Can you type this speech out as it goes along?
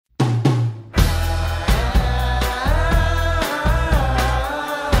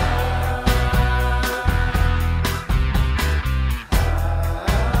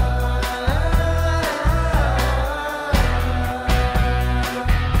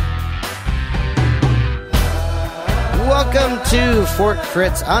Welcome to Fort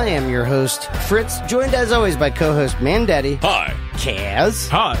Fritz. I am your host, Fritz, joined as always by co-host Mandaddy. Hi. Kaz.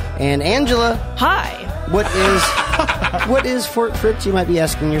 Hi. And Angela. Hi. What is Fort Fritz, you might be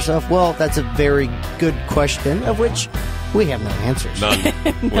asking yourself? Well, that's a very good question, of which we have no answers. None.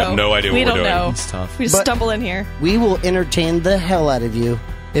 We have no idea what we're doing. We don't know. It's tough. We just stumble in here. We will entertain the hell out of you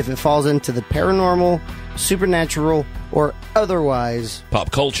if it falls into the paranormal, supernatural, or otherwise.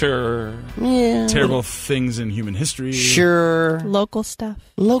 Pop culture. Yeah. Terrible things in human history. Sure. Local stuff.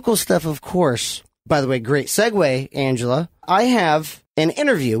 Local stuff, of course. By the way, great segue, Angela. I have an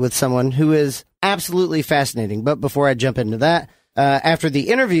interview with someone who is absolutely fascinating. But before I jump into that, after the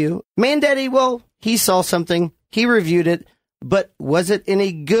interview, Mandaddy, well, he saw something. He reviewed it. But was it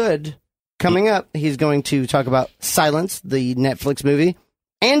any good? Coming up, he's going to talk about Silence, the Netflix movie.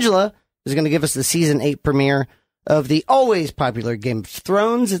 Angela is going to give us the season 8 premiere of the always popular Game of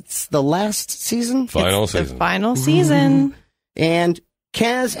Thrones. It's the last season. Final The season. final season. And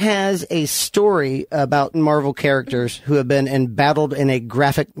Kaz has a story about Marvel characters who have been embattled in a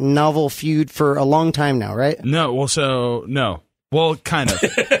graphic novel feud for a long time now, right? No, well, kind of.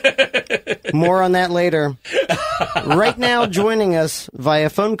 More on that later. Right now, joining us via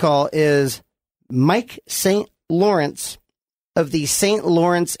phone call is Mike St. Lawrence of the St.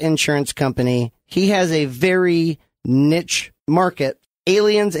 Lawrence Insurance Company. He has a very niche market,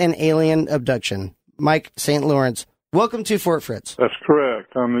 aliens and alien abduction. Mike St. Lawrence, welcome to Fort Fritz. That's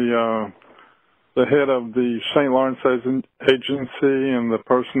correct. I'm the head of the St. Lawrence Agency and the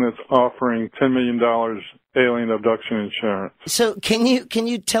person that's offering $10 million alien abduction insurance. So can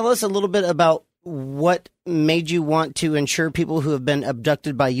you tell us a little bit about what made you want to insure people who have been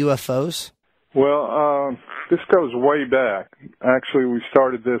abducted by UFOs? Well, this goes way back. Actually, we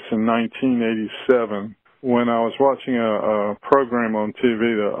started this in 1987 when I was watching a program on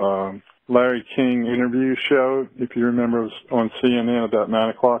TV, the Larry King interview show, if you remember. It was on CNN about 9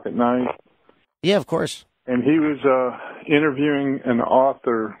 o'clock at night. Yeah, of course. And he was interviewing an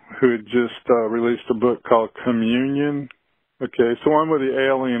author who had just released a book called Communion. Okay, it's the one with the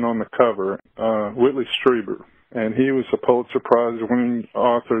alien on the cover, Whitley Strieber. And he was a Pulitzer Prize-winning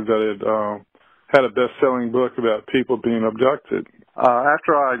author that had a best-selling book about people being abducted.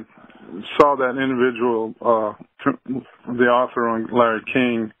 After I saw that individual, the author on Larry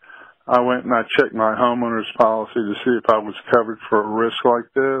King, I went and I checked my homeowner's policy to see if I was covered for a risk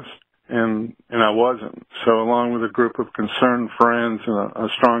like this. And I wasn't. So along with a group of concerned friends and a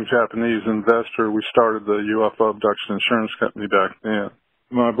strong Japanese investor, we started the UFO Abduction Insurance Company back then.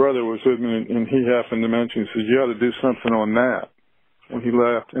 My brother was with me, and he happened to mention, he said, you ought to do something on that when he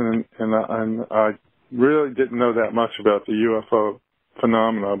left. And I really didn't know that much about the UFO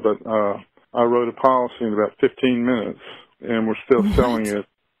phenomena, but I wrote a policy in about 15 minutes, and we're still selling it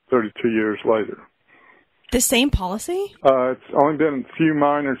 32 years later. The same policy? It's only been a few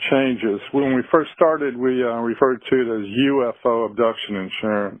minor changes. When we first started, we referred to it as UFO abduction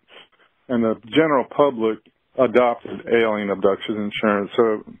insurance, and the general public adopted alien abduction insurance.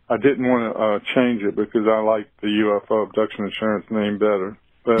 So I didn't want to change it because I liked the UFO abduction insurance name better.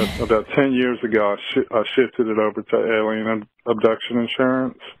 But about 10 years ago, I shifted it over to alien abduction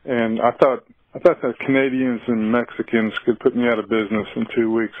insurance, and I thought that Canadians and Mexicans could put me out of business in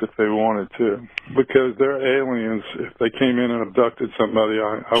 2 weeks if they wanted to, because they're aliens. If they came in and abducted somebody,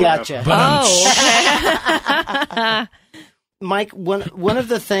 I would Gotcha. Oh, okay. Mike, one of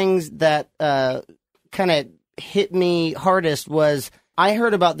the things that kind of hit me hardest was I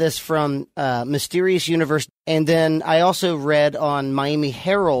heard about this from Mysterious Universe, and then I also read on Miami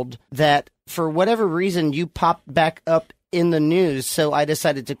Herald that for whatever reason you popped back up in the news, so I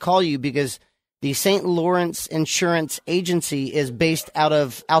decided to call you because the St. Lawrence Insurance Agency is based out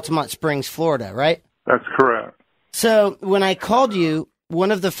of Altamont Springs, Florida, right? That's correct. So when I called you, one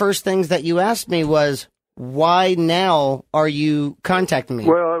of the first things that you asked me was, why now are you contacting me?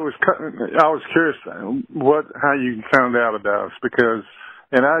 Well, I was curious how you found out about us, because,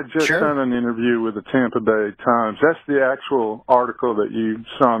 and I just done an interview with the Tampa Bay Times. That's the actual article that you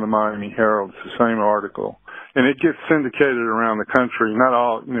saw in the Miami Herald. It's the same article. And it gets syndicated around the country. Not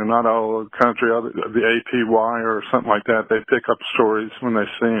all the country, the APY or something like that. They pick up stories when they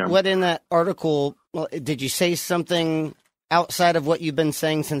see them. What in that article, did you say something outside of what you've been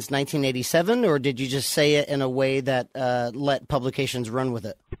saying since 1987, or did you just say it in a way that let publications run with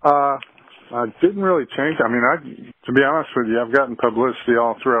it? I didn't really change. I mean, to be honest with you, I've gotten publicity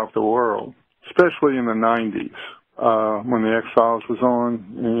all throughout the world, especially in the 90s when the X-Files was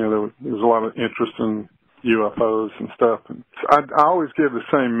on. There was a lot of interest in UFOs and stuff. And I always give the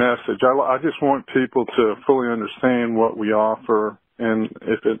same message. I just want people to fully understand what we offer, and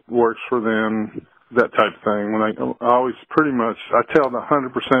if it works for them, that type of thing. When I always pretty much, I tell the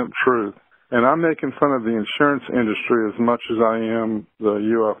 100% truth. And I'm making fun of the insurance industry as much as I am the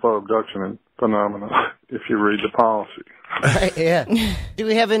UFO abduction phenomenon, if you read the policy. Right, yeah. Do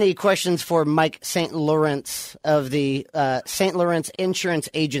we have any questions for Mike St. Lawrence of the St. Lawrence Insurance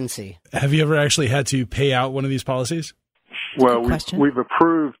Agency? Have you ever actually had to pay out one of these policies? Well, we've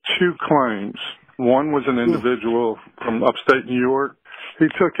approved 2 claims. One was an individual from upstate New York. He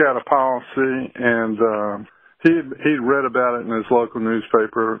took out a policy, and he'd read about it in his local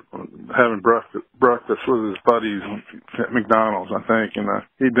newspaper, having breakfast with his buddies at McDonald's, I think, and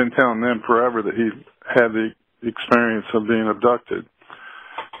he'd been telling them forever that he had the experience of being abducted.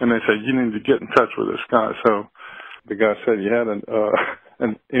 And they said, you need to get in touch with this guy. So the guy said he had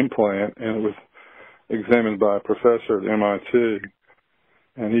an implant, and it was examined by a professor at MIT,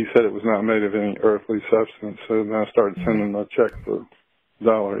 and he said it was not made of any earthly substance. So then I started sending him a check for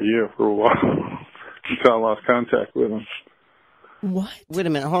 $1 a year for a while until I lost contact with him. What? Wait a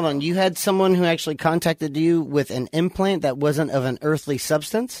minute, hold on. You had someone who actually contacted you with an implant that wasn't of an earthly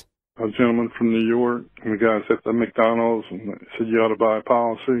substance? A gentleman from New York, and the guys at the McDonald's, and said, you ought to buy a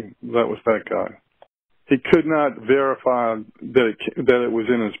policy. That was that guy. He could not verify that it was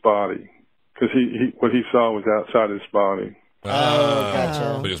in his body, because what he saw was outside his body.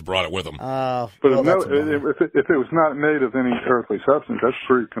 Gotcha. They just brought it with them. But if it was not made of any earthly substance, that's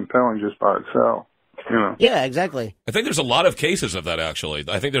pretty compelling just by itself. You know? Yeah, exactly. I think there's a lot of cases of that, actually.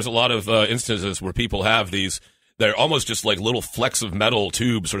 I think there's a lot of instances where people have these, they're almost just like little flecks of metal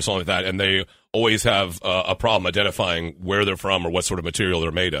tubes or something like that, and they always have a problem identifying where they're from or what sort of material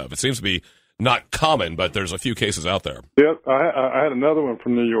they're made of. It seems to be not common, but there's a few cases out there. Yep, I had another one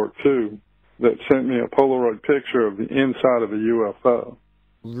from New York, too, that sent me a Polaroid picture of the inside of a UFO.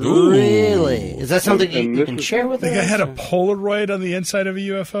 Really? Is that something you can share with us? The guy had a Polaroid on the inside of a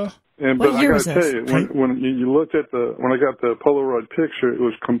UFO? But I got to tell you, when you looked at when I got the Polaroid picture, it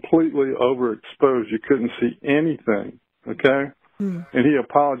was completely overexposed. You couldn't see anything, okay? And he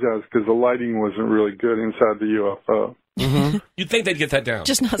apologized because the lighting wasn't really good inside the UFO. Mm-hmm. You'd think they'd get that down.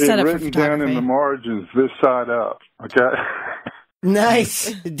 Just not set up for written photography. down in the margins, this side up, okay?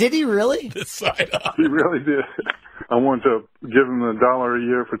 Nice. Did he really? This side up. He really did. I wanted to give him $1 a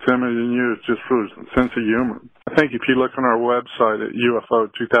year for 10 million years just for his sense of humor. I think if you look on our website at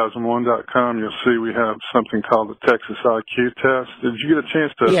UFO2001.com, you'll see we have something called the Texas IQ test. Did you get a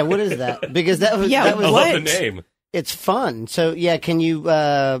chance to? Yeah, what is that? Because that was I love the name. It's fun. So, yeah, can you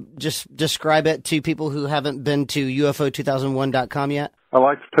just describe it to people who haven't been to UFO2001.com yet? I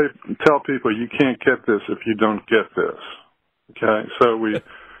like to tell people you can't get this if you don't get this. Okay, so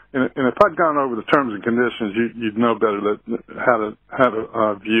and if I'd gone over the terms and conditions, you'd know better how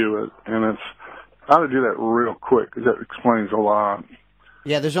to view it. And I ought to do that real quick because that explains a lot.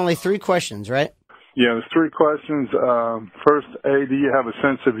 Yeah, there's only 3 questions, right? Yeah, there's 3 questions. First, A, do you have a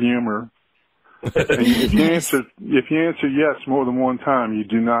sense of humor? And if you answer yes more than one time, you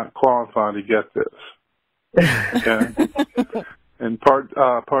do not qualify to get this. Okay. And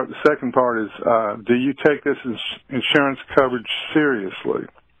the second part is, do you take this insurance coverage seriously?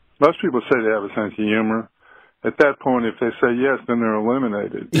 Most people say they have a sense of humor. At that point, if they say yes, then they're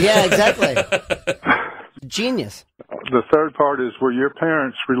eliminated. Yeah, exactly. Genius. The third part is, were your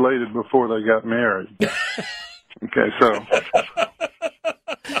parents related before they got married? Okay, so.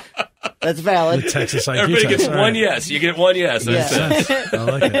 That's valid. The Texas IQ Everybody test. gets one yes. You get one yes. Yeah. That's I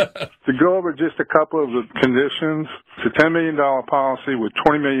like it. To go over just a couple of the conditions, it's a $10 million policy with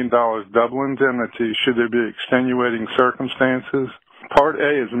 $20 million double indemnity should there be extenuating circumstances. Part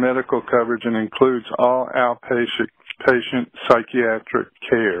A is medical coverage and includes all outpatient psychiatric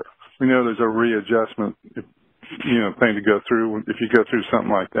care. We know there's a readjustment, thing to go through if you go through something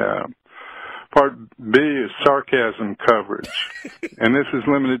like that. Part B is sarcasm coverage, and this is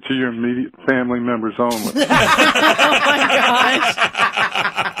limited to your immediate family members only. Oh, my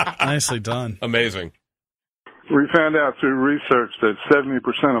gosh. Nicely done. amazing. We found out through research that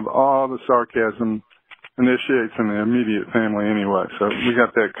 70% of all the sarcasm initiates in the immediate family anyway, so we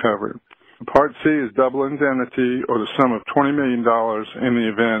got that covered. Part C is double indemnity or the sum of $20 million in the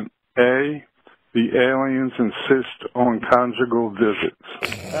event A, the aliens insist on conjugal visits.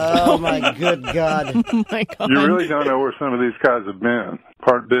 Oh, my good God. Oh, my God. You really don't know where some of these guys have been.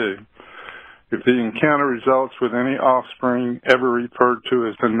 Part B, if the encounter results with any offspring ever referred to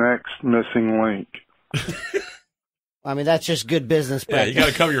as the next missing link. I mean, that's just good business Yeah, practice. you got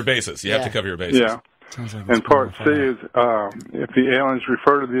to cover your bases. You have to cover your bases. Yeah. Sounds like And part C is if the aliens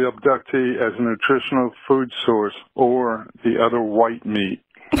refer to the abductee as a nutritional food source or the other white meat.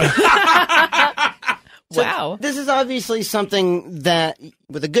 So Wow. This is obviously something that,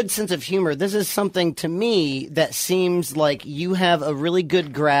 with a good sense of humor, this is something to me that seems like you have a really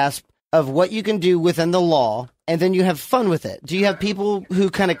good grasp of what you can do within the law, and then you have fun with it. Do you have people who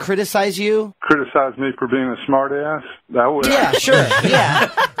kind of criticize you? Criticize me for being a smartass? That would. Yeah, sure. Yeah.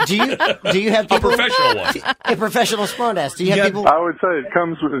 Do you have A people? professional one. A professional smartass. Do you have people? I would say it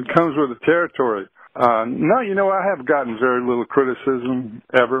comes with the territory. No, I have gotten very little criticism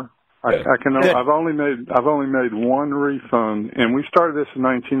ever. I've only made one refund, and we started this in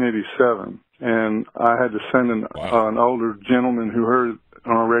 1987, and I had to send an older gentleman who heard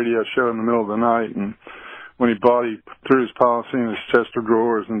on a radio show in the middle of the night, and when he threw his policy in his chest of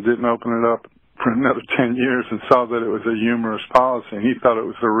drawers and didn't open it up for another 10 years and saw that it was a humorous policy, and he thought it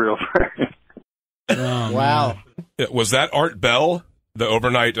was the real thing. Wow. Was that Art Bell, the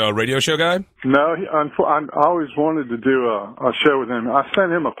overnight radio show guy? No, I always wanted to do a show with him. I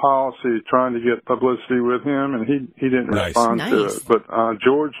sent him a policy trying to get publicity with him, and he didn't respond to it. But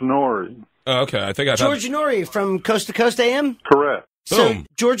George Norrie. Okay, I think I've George Norrie from Coast to Coast AM? Correct. So Boom.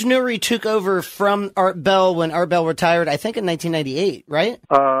 George Norrie took over from Art Bell when Art Bell retired, I think in 1998, right?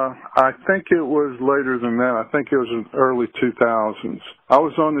 I think it was later than that. I think it was in early 2000s. I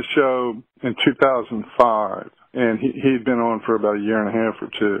was on the show in 2005, and he'd been on for about a year and a half or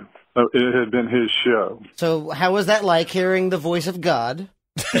two. It had been his show. So how was that like, hearing the voice of God?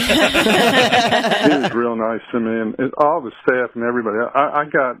 He was real nice to me, and all the staff and everybody. I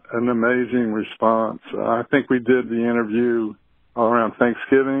got an amazing response. I think we did the interview around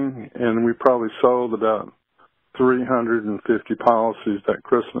Thanksgiving, and we probably sold about 350 policies that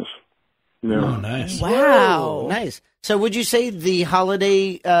Christmas. Oh, nice. Wow. Nice. So would you say the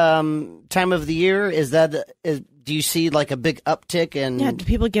holiday time of the year, do you see like a big uptick in... Yeah, do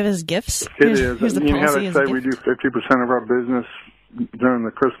people give us gifts? It is. Here's the You know how policy they as a say we gift. do 50% of our business during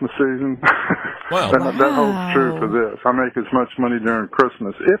the Christmas season? Wow. That holds true for this. I make as much money during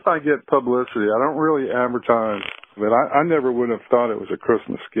Christmas. If I get publicity, I don't really advertise, but I never would have thought it was a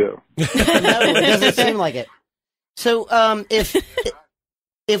Christmas gift. No, it doesn't seem like it. So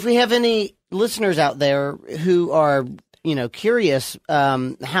if we have any listeners out there who are, curious,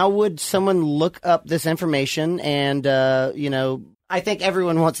 how would someone look up this information? And, I think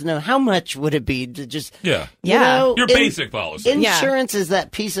everyone wants to know, how much would it be to just, Yeah. Your basic policy. Insurance is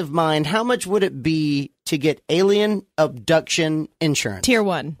that peace of mind. How much would it be to get alien abduction insurance? Tier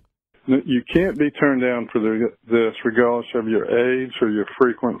 1. You can't be turned down for this regardless of your age or your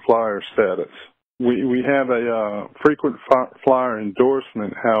frequent flyer status. We have a frequent flyer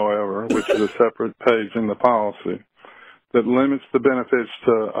endorsement, however, which is a separate page in the policy, that limits the benefits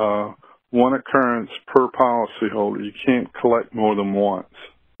to one occurrence per policyholder. You can't collect more than once.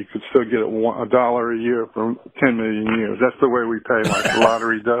 You could still get $1 a year for 10 million years. That's the way we pay, like the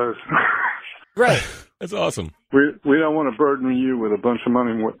lottery does. Right. That's awesome. We don't want to burden you with a bunch of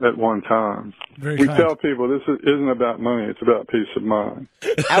money at one time. Very We kind. tell people this isn't about money; it's about peace of mind.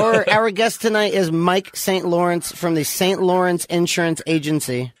 Our guest tonight is Mike St. Lawrence from the St. Lawrence Insurance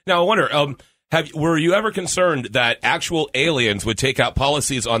Agency. Now, I wonder, were you ever concerned that actual aliens would take out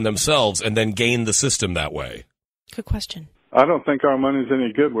policies on themselves and then gain the system that way? Good question. I don't think our money's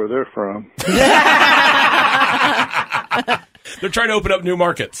any good where they're from. They're trying to open up new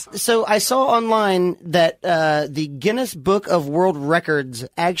markets. So I saw online that the Guinness Book of World Records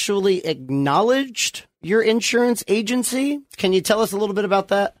actually acknowledged your insurance agency. Can you tell us a little bit about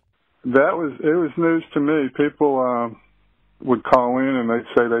that? It was news to me. People would call in and they'd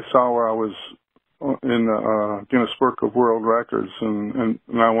say they saw where I was in the Guinness Book of World Records, and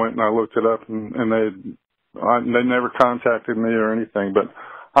I went and I looked it up, and they never contacted me or anything, but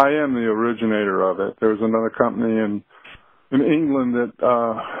I am the originator of it. There was another company in England that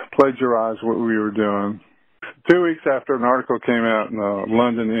plagiarized what we were doing. 2 weeks after an article came out in the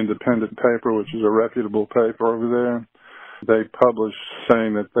London Independent paper, which is a reputable paper over there, they published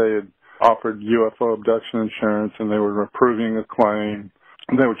saying that they had offered UFO abduction insurance and they were approving a claim.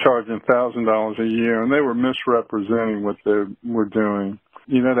 They were charging $1,000 a year, and they were misrepresenting what they were doing.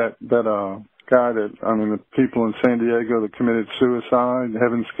 You know that the people in San Diego that committed suicide,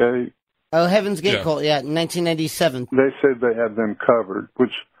 Heaven's Gate? Oh, Heaven's Gate Yeah. cult, yeah, 1997. They said they had them covered,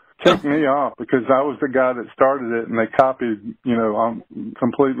 which ticked me off because I was the guy that started it, and they copied,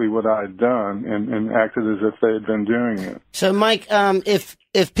 completely what I had done and acted as if they had been doing it. So, Mike, if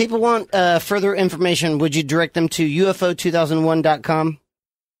people want further information, would you direct them to UFO2001.com?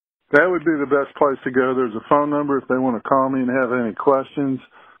 That would be the best place to go. There's a phone number if they want to call me and have any questions.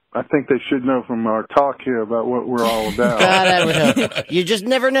 I think they should know from our talk here about what we're all about. God, I would hope. You just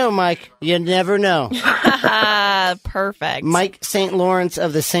never know, Mike. You never know. Perfect. Mike St. Lawrence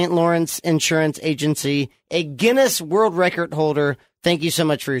of the St. Lawrence Insurance Agency, a Guinness World Record holder. Thank you so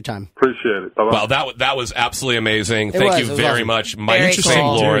much for your time. Appreciate it. Bye-bye. Well, that was absolutely amazing. Thank you very awesome. much, Mike Very St.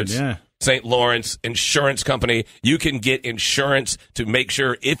 cool. Lawrence. Dude, yeah. St. Lawrence Insurance Company. You can get insurance to make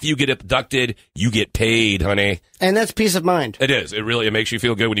sure if you get abducted, you get paid, honey. And that's peace of mind. It is. It makes you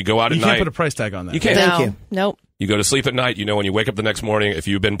feel good when you go out at You night. can't put a price tag on that. You can't. Thank you. Nope. You go to sleep at night. You know when you wake up the next morning, if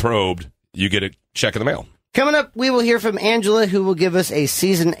you've been probed, you get a check in the mail. Coming up, we will hear from Angela, who will give us a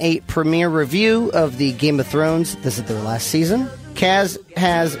Season 8 premiere review of the Game of Thrones. This is their last season. Kaz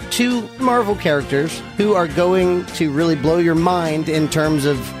has 2 Marvel characters who are going to really blow your mind in terms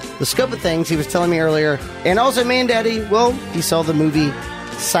of the scope of things he was telling me earlier. And also Mandaddy, well, he saw the movie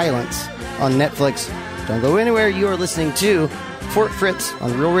Silence on Netflix. Don't go anywhere. You are listening to Fort Fritz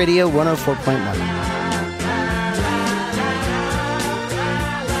on Real Radio 104.1.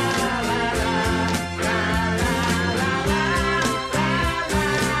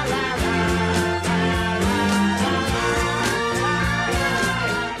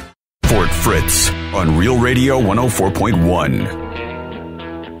 Fort Fritz on Real Radio 104.1.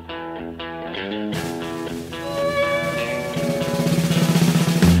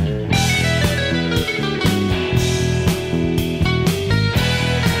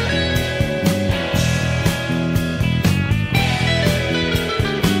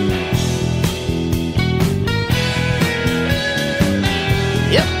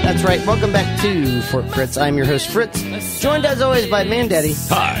 Yep, that's right. Welcome back to Fort Fritz. I'm your host, Fritz. Joined as always by Mandaddy.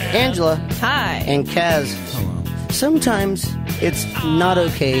 Hi. Angela. Hi. And Kaz. Sometimes it's not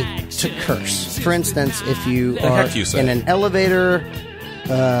okay to curse. For instance, if you The are heck you say? in an elevator,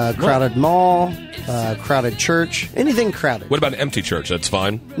 crowded mall, crowded church, anything crowded. What about an empty church? That's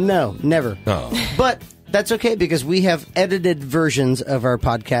fine. No, never. Oh. But that's okay because we have edited versions of our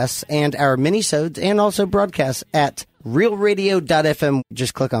podcasts and our minisodes and also broadcasts at realradio.fm.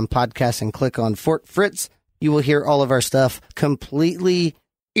 Just click on podcasts and click on Fort Fritz. You will hear all of our stuff completely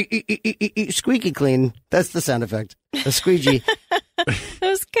squeaky clean. That's the sound effect. A squeegee. That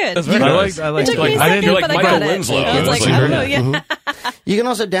was good. That's very nice. I like It took me a I second, didn't like but I Michael got it. Winslow. I was It like, was I like- don't know. Yeah. You can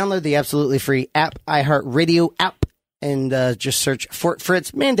also download the absolutely free app, iHeartRadio app, and just search Fort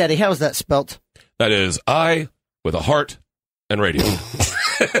Fritz. Mandaddy, how is that spelt? That is I with a heart and radio.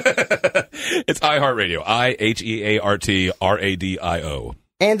 It's iHeartRadio. IHEARTRADIO.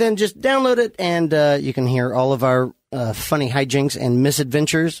 And then just download it, and you can hear all of our funny hijinks and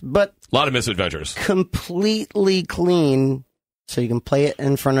misadventures, but A lot of misadventures. completely clean, so you can play it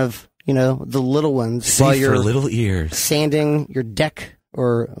in front of, the little ones while you're little ears. sanding your deck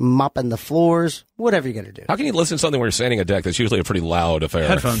or mopping the floors, whatever you got to do. How can you listen to something where you're sanding a deck that's usually a pretty loud affair?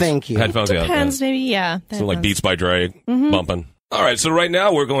 Headphones. Thank you. Headphones, yeah. Depends, maybe, yeah. So like Beats by Dre, bumping. All right, so right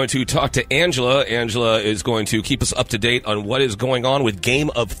now we're going to talk to Angela. Angela is going to keep us up to date on what is going on with Game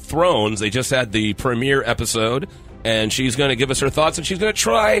of Thrones. They just had the premiere episode, and she's going to give us her thoughts, and she's going to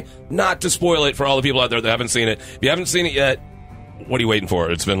try not to spoil it for all the people out there that haven't seen it. If you haven't seen it yet, what are you waiting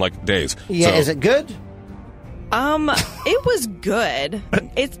for? It's been like days. Yeah, So- is it good? It was good.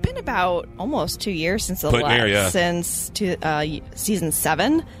 It's been about almost 2 years since the Put near, yeah. since season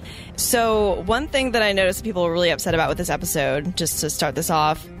 7. So one thing that I noticed people were really upset about with this episode, just to start this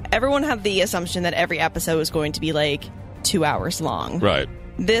off, everyone had the assumption that every episode was going to be like 2 hours long. Right.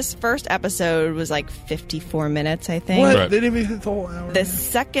 This first episode was like 54 minutes, I think. What? Right. They didn't even hit the whole hour. The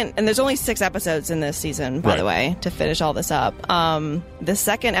second, and there's only 6 episodes in this season, by Right. the way, to finish all this up. The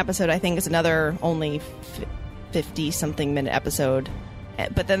second episode, I think, is another only 50-something minute episode.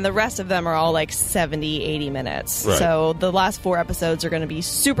 But then the rest of them are all like 70, 80 minutes. Right. So the last 4 episodes are going to be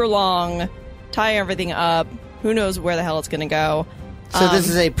super long, tie everything up. Who knows where the hell it's going to go. So this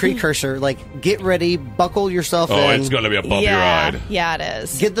is a precursor. Like, get ready, buckle yourself Oh, in. it's going to be a bumpy yeah, ride. Yeah, it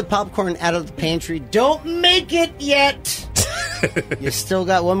is. Get the popcorn out of the pantry. Don't make it yet. You still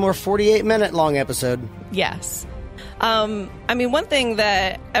got one more 48-minute long episode. Yes. I mean, one thing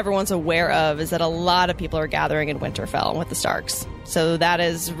that everyone's aware of is that a lot of people are gathering in Winterfell with the Starks. So that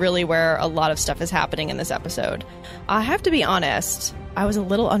is really where a lot of stuff is happening in this episode. I have to be honest, I was a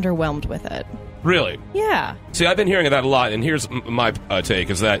little underwhelmed with it. Really? Yeah. See, I've been hearing of that a lot, and here's my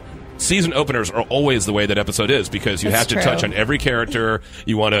take, is that season openers are always the way that episode is, because you That's have to true. touch on every character.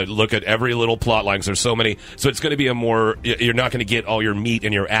 You want to look at every little plot line, 'cause there's so many. So it's going to be you're not going to get all your meat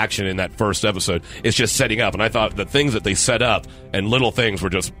and your action in that first episode. It's just setting up. And I thought the things that they set up and little things were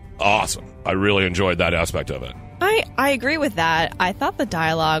just awesome. I really enjoyed that aspect of it. I agree with that. I thought the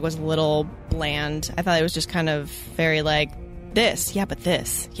dialogue was a little bland. I thought it was just kind of very like this, yeah, but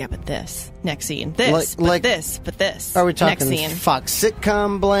this, yeah, but this. Next scene, this, Like- but this. Are we Next talking scene. Fox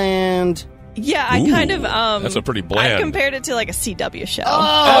sitcom bland? Yeah, I kind of that's a pretty bland. I compared it to like a CW show.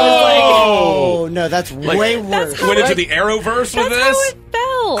 Oh, no, that's way worse. Went into the Arrowverse with That's this. how it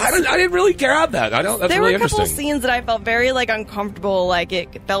felt. I didn't really care about that. I don't. That's There really were a couple of interesting. scenes that I felt very like uncomfortable. Like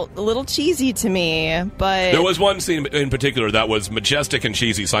it felt a little cheesy to me, but There was one scene in particular that was majestic and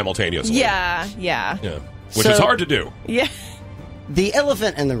cheesy simultaneously. yeah. Yeah. Which So- is hard to do. Yeah. The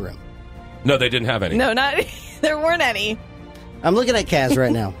elephant in the room. No, they didn't have any. No, not there weren't any. I'm looking at Kaz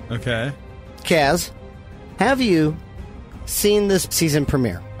right now. Okay. Kaz, have you seen this season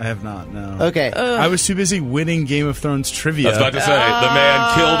premiere? I have not, no. Okay. I was too busy winning Game of Thrones trivia. I was about to say, the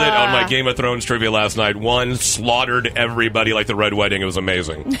man killed it on my Game of Thrones trivia last night. Slaughtered everybody like the Red Wedding. It was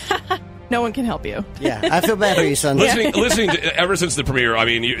amazing. No one can help you. Yeah, I feel bad for you, son. Listening to, ever since the premiere, I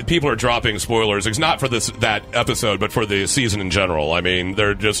mean, people are dropping spoilers. It's not for that episode, but for the season in general. I mean,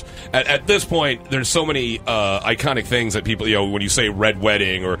 they're just at this point. There's so many iconic things that people, when you say Red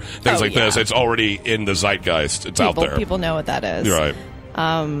Wedding or things like this, it's already in the zeitgeist. It's out there. People know what that is. You're right.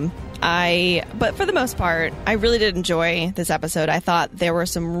 But for the most part, I really did enjoy this episode. I thought there were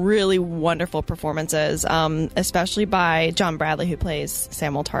some really wonderful performances, especially by John Bradley, who plays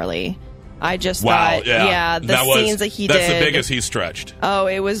Samuel Tarly. I just thought, the scenes that he did. That's the biggest he's stretched. Oh,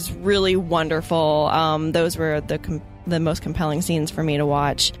 it was really wonderful. Those were the most compelling scenes for me to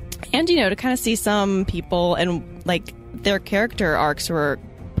watch. And, to kind of see some people and, like, their character arcs were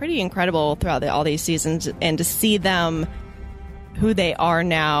pretty incredible throughout all these seasons. And to see them, who they are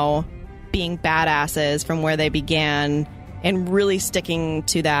now, being badasses from where they began and really sticking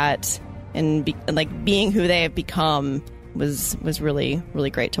to that and, being who they have become was really, really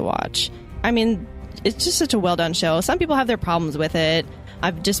great to watch. I mean, it's just such a well-done show. Some people have their problems with it.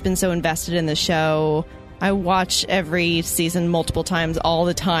 I've just been so invested in the show. I watch every season multiple times all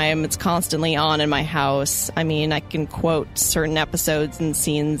the time. It's constantly on in my house. I mean, I can quote certain episodes and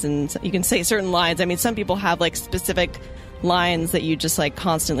scenes, and you can say certain lines. I mean, some people have, like, specific lines that you just, like,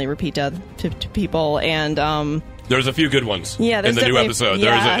 constantly repeat to people, and there's a few good ones in the new episode.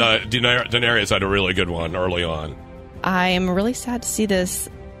 Yeah. There's Daenerys had a really good one early on. I am really sad to see this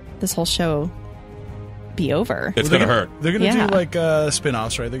whole show be over. It's going to hurt. They're going to do like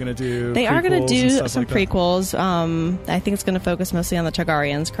spin-offs, right? They're going to do They are going to do some like prequels. I think it's going to focus mostly on the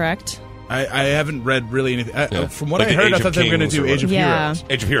Targaryens, correct? I haven't read really anything. From what Like I heard, Age I of thought they were going to do Age of Heroes.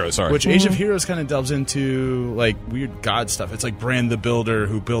 Age of Heroes, sorry. Which Age of Heroes kind of delves into like weird god stuff. It's like Bran the Builder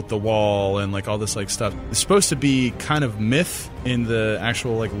who built the wall and like all this like stuff. It's supposed to be kind of myth in the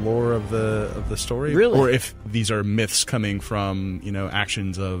actual like lore of the story. Really? Or if these are myths coming from,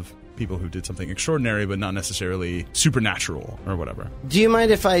 actions of people who did something extraordinary but not necessarily supernatural or whatever. Do you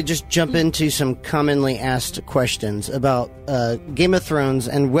mind if I just jump into some commonly asked questions about Game of Thrones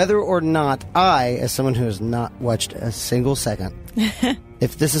and whether or not I, as someone who has not watched a single second,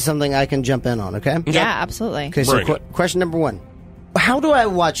 if this is something I can jump in on, okay? Yeah, absolutely. Okay, so question number one. How do I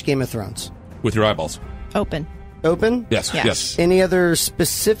watch Game of Thrones? With your eyeballs. Open. Open? Yes. Any other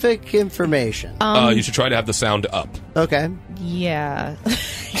specific information? You should try to have the sound up. Okay. Yeah.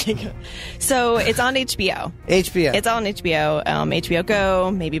 So it's on HBO. HBO. It's on HBO. HBO Go.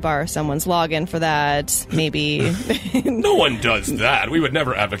 Maybe borrow someone's login for that. Maybe. No one does that. We would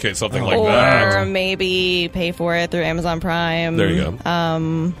never advocate something like or that. maybe pay for it through Amazon Prime. There you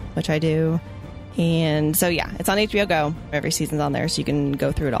go. Which I do. And so, yeah, it's on HBO Go. Every season's on there, so you can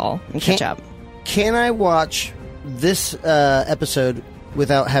go through it all and catch up. Can I watch this episode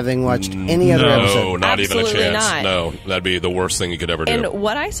without having watched any other episode? No, not Absolutely even a chance. not. No, that'd be the worst thing you could ever do. And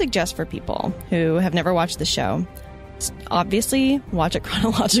what I suggest for people who have never watched the show, obviously watch it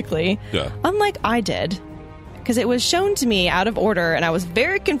chronologically, unlike I did, because it was shown to me out of order, and I was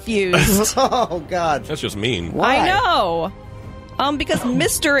very confused. Oh, God. That's just mean. Why? I know. Because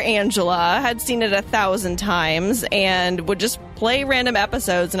Mr. Angela had seen it 1,000 times and would just play random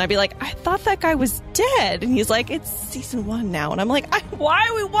episodes, and I'd be like, I thought that guy was dead. And he's like, it's season 1 now. And I'm like, why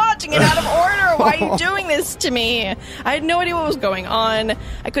are we watching it out of order? Why are you doing this to me? I had no idea what was going on.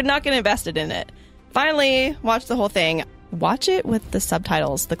 I could not get invested in it. Finally, watched the whole thing. Watch it with the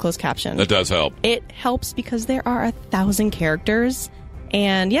subtitles, the closed caption. That does help. It helps because there are 1,000 characters.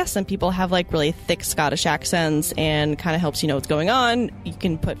 And yes, some people have like really thick Scottish accents and kind of helps you know what's going on. You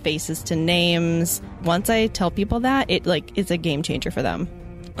can put faces to names. Once I tell people that, it like is a game changer for them.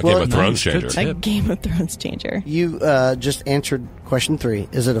 A Game of Thrones changer. A Game of Thrones changer. You just answered question 3.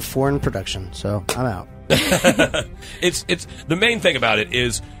 Is it a foreign production? So I'm out. It's the main thing about it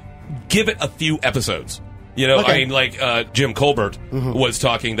is give it a few episodes. You know, Okay. I mean, like Jim Colbert was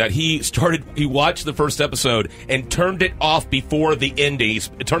talking that he watched the first episode and turned it off before the ending. He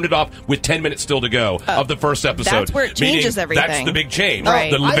turned it off with 10 minutes still to go of the first episode. That's where it changes Meaning everything. That's the big change.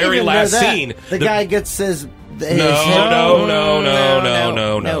 Right. The I very didn't know last that. scene. The guy gets his head. No.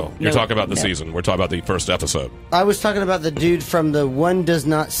 You're talking about the season. We're talking about the first episode. I was talking about the dude from the One Does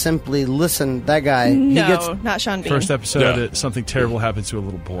Not Simply Listen. That guy. No, He gets, not Sean Bean. First episode, Yeah. something terrible happens to a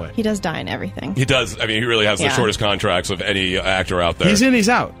little boy. He does die in everything. He does. I mean, he really has the Yeah. shortest contracts of any actor out there. He's in, he's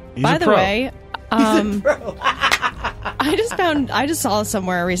out. He's By a the pro. way, I just saw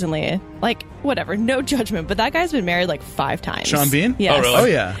somewhere recently, like, whatever, no judgment, but that guy's been married like 5 times. Sean Bean? Yes. Oh, really? Oh,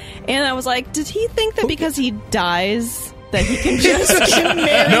 yeah. And I was like, did he think that because he dies that he can just get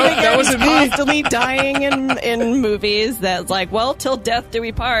married Nope, again? that wasn't He's me. constantly dying in movies. That's like, well, till death do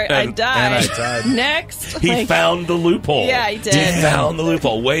we part. I And died. I died. Next. He Like, found the loophole. Yeah, he did. He found the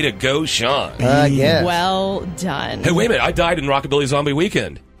loophole. Way to go, Sean. yeah. well done. Hey, wait a minute. I died in Rockabilly Zombie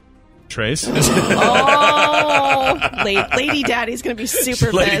Weekend. Trace? Oh, Lady Daddy's going to be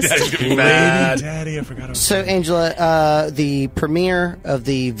super Lady pissed. Daddy's gonna be mad. Daddy, I forgot about So, Angela, the premiere of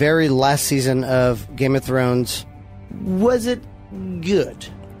the very last season of Game of Thrones, was it good?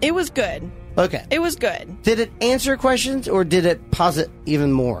 It was good. Okay. It was good. Did it answer questions or did it posit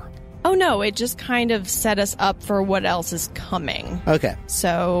even more? Oh, no, it just kind of set us up for what else is coming. Okay.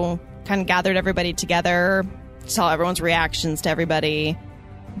 So, kind of gathered everybody together, saw everyone's reactions to everybody,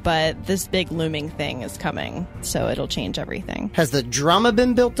 but this big looming thing is coming, so it'll change everything. Has the drama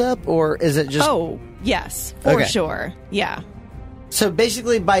been built up or is it just... Oh, yes, for Okay. sure. Yeah. So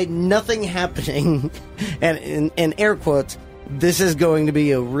basically by nothing happening, and in air quotes, this is going to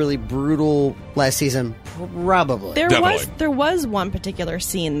be a really brutal last season, probably. Definitely. There was one particular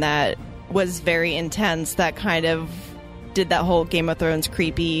scene that was very intense that kind of did that whole Game of Thrones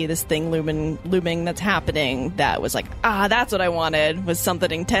creepy, this thing looming that's happening, that was like, that's what I wanted, was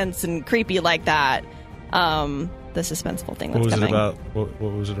something intense and creepy like that. The suspenseful thing that's What was coming. it about? What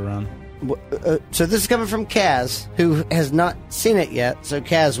was it around? So this is coming from Kaz, who has not seen it yet. So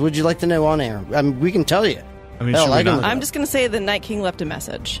Kaz, would you like to know on air? I mean, we can tell you. I mean, Hell, should we I can not? I'm just going to say the Night King left a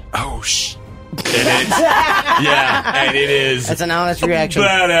message. Oh, shh. It is. Yeah, and it is That's an honest reaction.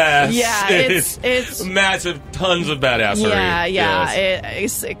 badass. Yeah, it's massive, tons of badassery. Yeah.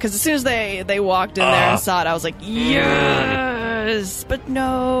 Yes. Because as soon as they walked in there and saw it, I was like, yes, but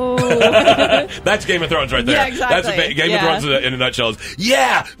no. That's Game of Thrones right there. Yeah, exactly. That's Game Yeah. of Thrones in a nutshell. Is,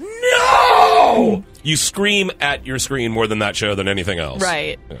 yeah, no. You scream at your screen more than that show than anything else.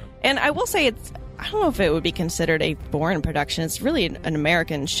 Right. And I will say I don't know if it would be considered a foreign production. It's really an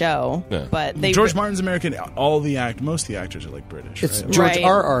American show. Yeah. But they George Martin's American. Most of the actors are like British. It's right? George Right.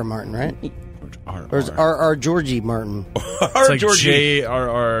 R.R. Martin, right? George R. Or is R.R. Georgie Martin? It's like Georgie.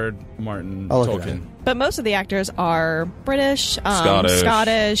 J.R.R. Martin I'll look it Tolkien. But most of the actors are British,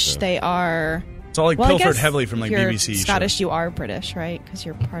 Scottish. Yeah. They are. It's all like Well, I pilfered guess heavily from like if you're BBC. Scottish, shows. you are British, right? Because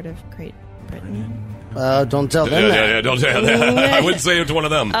you're part of Great Britain. Don't tell them that. Yeah, don't say that. I wouldn't say it to one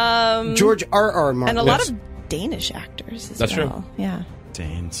of them. George R.R. Martin. And a lot of Danish actors as That's well. true. Yeah.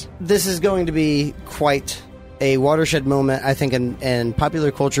 Danes. This is going to be quite a watershed moment, I think, in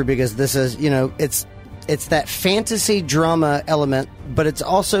popular culture, because this is, it's that fantasy drama element, but it's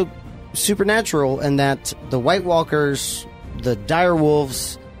also supernatural in that the White Walkers, the dire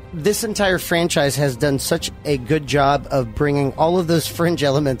wolves, this entire franchise has done such a good job of bringing all of those fringe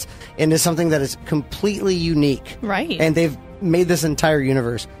elements into something that is completely unique. Right. And they've made this entire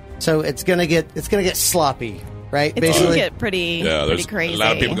universe. So it's gonna get sloppy, right? It's going to get pretty there's crazy. a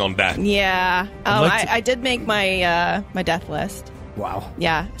lot of people going to die. Yeah. like to- I did make my my death list. Wow.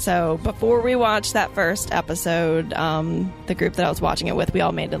 Yeah. So before we watched that first episode, the group that I was watching it with, we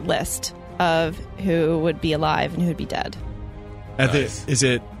all made a list of who would be alive and who would be dead. Is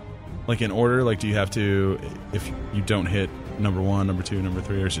it like in order? Like, do you have to, if you don't hit number 1, number 2, number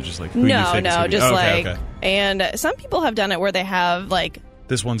 3, or is it just like who you No, think is no, gonna be- just okay, like, okay. and some people have done it where they have like,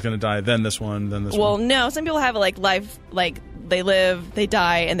 This one's gonna die, then this one, then this well, one. no, some people have like life, like they live, they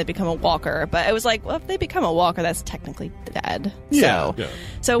die, and they become a walker. But it was like, well, if they become a walker, that's technically dead. Yeah.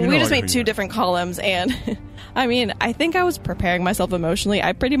 So You're we no just longer made who 2 you are. different columns, and I mean, I think I was preparing myself emotionally.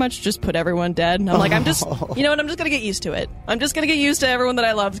 I pretty much just put everyone dead, and I'm like, I'm just, you know what? I'm just gonna get used to it. I'm just gonna get used to everyone that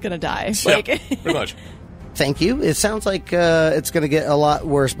I love is gonna die. Yeah, Like, pretty much. Thank you. It sounds like it's going to get a lot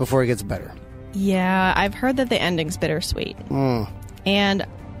worse before it gets better. yeah, I've heard that the ending's bittersweet, and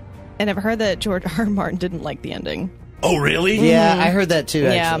I've heard that George R. R. Martin didn't like the ending. Oh, really? Yeah, I heard that too,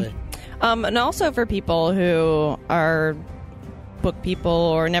 actually. And also for people who are book people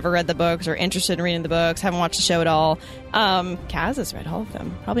or never read the books or interested in reading the books, haven't watched the show at all, Kaz has read all of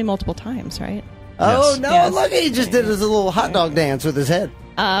them, probably multiple times, right? Oh, Yes. no, Yes. look, he just did his little hot dog dance with his head.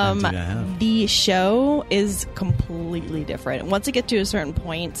 The show is completely different. Once you get to a certain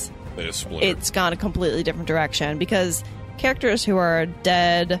point, They just split. it's gone a completely different direction because characters who are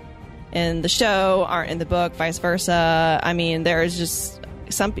dead in the show aren't in the book, vice versa. I mean, there's just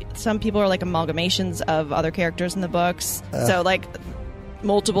some people are like amalgamations of other characters in the books. So like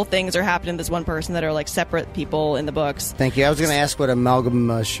multiple things are happening to this one person that are like separate people in the books. Thank you. I was going to ask what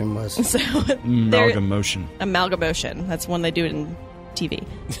amalgamation was. So Amalgamation. Amalgamation. That's when they do it in TV.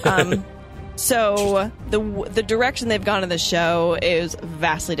 So the direction they've gone in the show is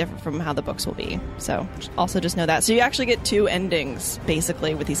vastly different from how the books will be. So also just know that. So you actually get 2 endings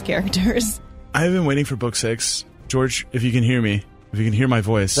basically with these characters. I've been waiting for book 6. George, if you can hear me, if you can hear my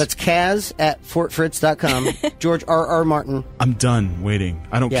voice. That's Kaz at fortfritz.com. George R.R. Martin. I'm done waiting.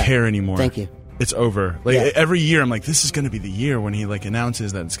 I don't care anymore. Thank you. It's over. Like every year I'm like, this is going to be the year when he like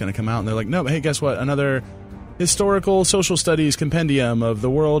announces that it's going to come out, and they're like, no, but hey, guess what? Another historical social studies compendium of the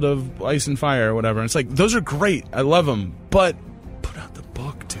world of ice and fire or whatever. And it's like, those are great. I love them. But put out the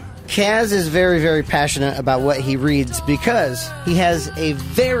book, dude. Kaz is very, very passionate about what he reads because he has a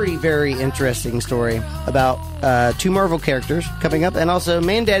very, very interesting story about 2 Marvel characters coming up, and also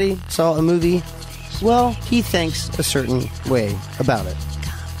Mandaddy saw a movie. Well, he thinks a certain way about it.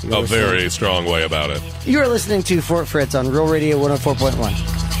 A very strong way about it. You're listening to Fort Fritz on Real Radio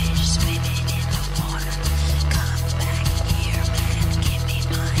 104.1.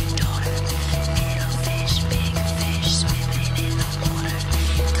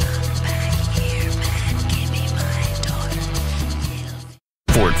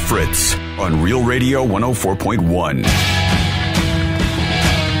 Fort Fritz on Real Radio 104.1.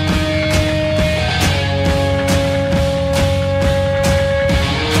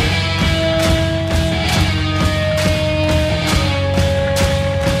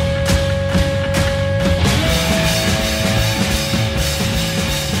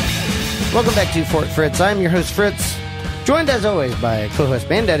 Welcome back to Fort Fritz. I'm your host, Fritz, joined as always by co-host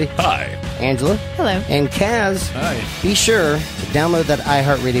Mandaddy, Hi. Angela, Hello. and Kaz. Hi. Be sure to download that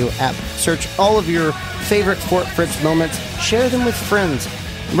iHeartRadio app. Search all of your favorite Fort Fritz moments. Share them with friends.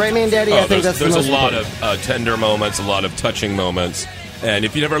 Right, Mandaddy? I think that's the most There's a lot important. of tender moments, a lot of touching moments. And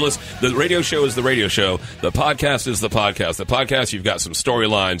if you never listen, the radio show is the radio show. The podcast is the podcast. The podcast, you've got some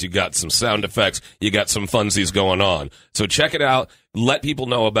storylines, you've got some sound effects, you got some funsies going on. So check it out. Let people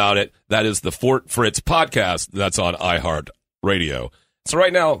know about it. That is the Fort Fritz podcast. That's on iHeartRadio. So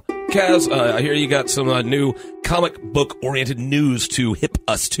right now, Kaz, I hear you got some new comic book oriented news to hip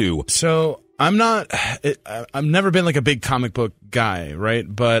us to. So I've never been like a big comic book guy, right?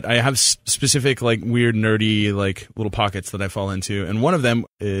 But I have specific like weird nerdy like little pockets that I fall into, and one of them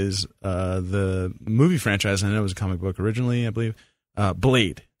is the movie franchise. I know it was a comic book originally, I believe.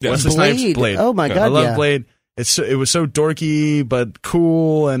 Blade. Yes. Wesley Snipes' Blade. Oh my God! I love yeah. Blade. It was so dorky but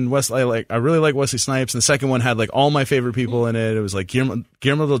cool, and I really like Wesley Snipes. And the second one had like all my favorite people in it. It was like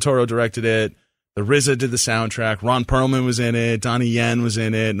Guillermo del Toro directed it. The RZA did the soundtrack. Ron Perlman was in it. Donnie Yen was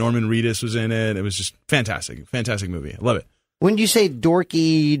in it. Norman Reedus was in it. It was just fantastic. Fantastic movie. I love it. When you say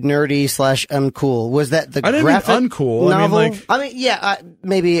dorky, nerdy / uncool, was that the I didn't graphic mean uncool. novel? I mean, like,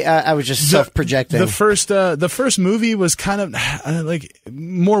 maybe I was just self-projecting. The first movie was kind of like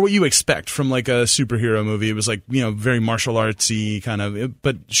more what you expect from like a superhero movie. It was like, you know, very martial artsy kind of,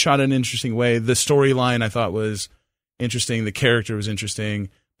 but shot in an interesting way. The storyline I thought was interesting. The character was interesting.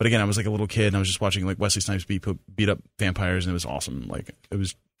 But again, I was like a little kid and I was just watching like Wesley Snipes beat up vampires, and it was awesome. Like it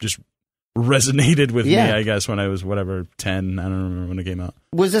was just resonated with me, I guess, when I was 10. I don't remember when it came out.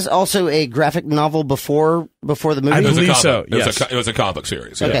 Was this also a graphic novel before the movie? I It was a believe comic. so, It yes. was a comic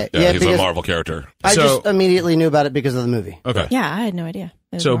series. Okay. Yeah, Yeah, he's a because Marvel character. I So- just immediately knew about it because of the movie. Okay. Yeah, I had no idea.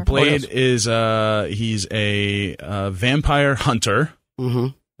 It was So Marvel. Blade is he's a vampire hunter,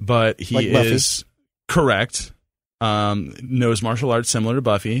 but he Like Buffy. is correct. Knows martial arts similar to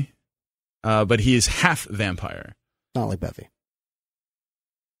Buffy, but he is half vampire. Not like Buffy.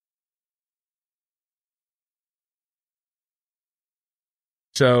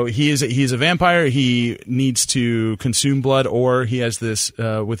 So he's a vampire. He needs to consume blood, or he has this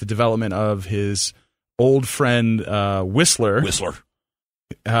with the development of his old friend Whistler.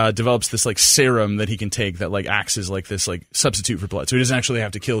 Develops this like serum that he can take that like acts as like this like substitute for blood. So he doesn't actually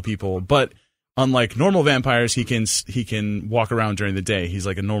have to kill people. But unlike normal vampires, he can walk around during the day. He's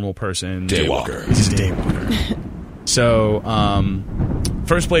like a normal person. Daywalker. He's a daywalker. So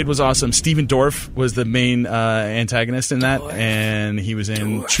First Blade was awesome. Stephen Dorff was the main antagonist in that, and he was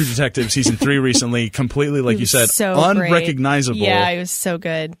in True Detective season 3 recently. Completely, like you said, so unrecognizable. Great. Yeah, it was so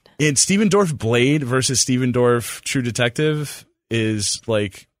good. In Stephen Dorff Blade versus Stephen Dorff True Detective is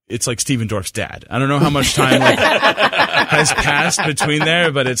like it's like Steven Dorff's dad. I don't know how much time like has passed between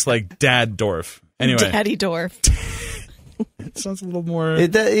there, but it's like Dad Dorff. Anyway, Daddy Dorff. it sounds a little more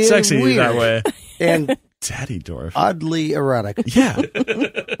It's sexy weird. that way. And Daddy Dorff. oddly erotic. Yeah.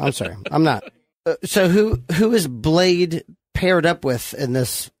 I'm sorry, I'm not. So who is Blade paired up with in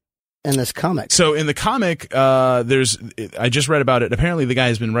this comic? So in the comic, I just read about it. Apparently, the guy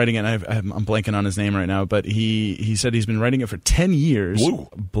has been writing it. And I'm blanking on his name right now, but he said he's been writing it for 10 years. Ooh.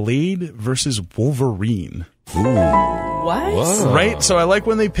 Blade versus Wolverine. What? Whoa. Right? So I like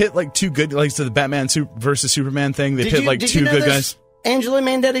when they pit like two good, like to the Batman versus Superman thing. They pit like did two you know good this, guys. Angela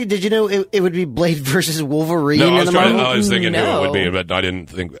Mandaddy, did you know it would be Blade versus Wolverine No, in the Marvel? I was thinking who it would be, No. but I didn't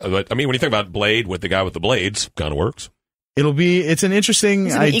think. But I mean, when you think about Blade with the guy with the blades, kind of works. It's an interesting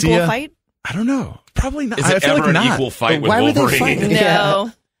Is it an idea. equal fight? I don't know. Probably not. Is I it feel ever like an not. equal fight with Why would they Wolverine? fight?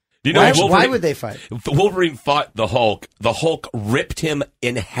 No. Do you know Why would they fight? Wolverine fought the Hulk. The Hulk ripped him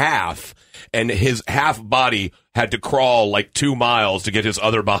in half, and his half body had to crawl like 2 miles to get his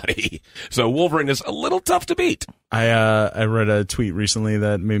other body. So Wolverine is a little tough to beat. I read a tweet recently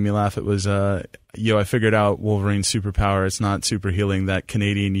that made me laugh. It was, I figured out Wolverine's superpower. It's not super healing. That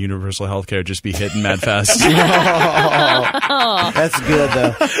Canadian universal healthcare just be hitting mad fast. That's good,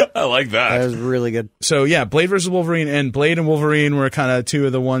 though. I like That that. was really good. So yeah, Blade versus Wolverine, and Blade and Wolverine were kind of two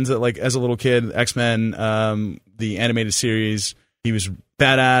of the ones that, like, as a little kid, X-Men, the animated series, he was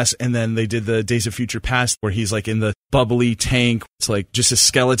badass, and then they did the Days of Future Past where he's like in the bubbly tank. It's like just a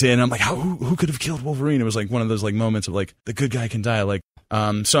skeleton. I'm like, who could have killed Wolverine? It was like one of those like moments of like the good guy can die. Like,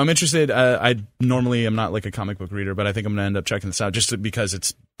 so I'm interested. I normally am not like a comic book reader, but I think I'm gonna end up checking this out just because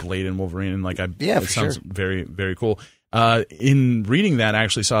it's Blade and Wolverine, and like it sounds very, very cool. In reading that, I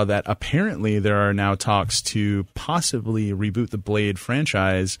actually saw that apparently there are now talks to possibly reboot the Blade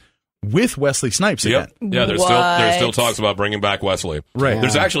franchise with Wesley Snipes again. Yeah, there's still talks about bringing back Wesley. Right.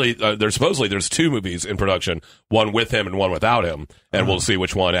 There's actually there's 2 movies in production, one with him and one without him, and we'll see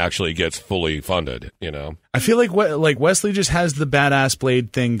which one actually gets fully funded, you know. I feel like Wesley just has the badass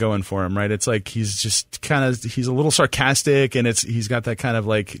Blade thing going for him, right? It's like he's just he's a little sarcastic, and he's got that kind of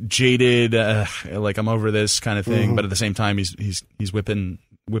like jaded like I'm over this kind of thing, but at the same time he's whipping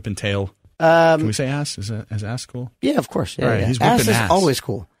tail. Can we say ass? Is ass cool? Yeah, of course. Yeah, Right, yeah. he's whipping Ass ass. is always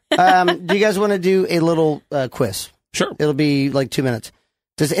cool. Do you guys want to do a little quiz? Sure. It'll be like 2 minutes.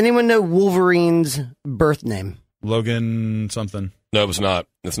 Does anyone know Wolverine's birth name? Logan something. No, it's not.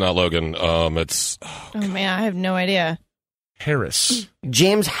 It's not Logan. It's Oh man, I have no idea. Harris.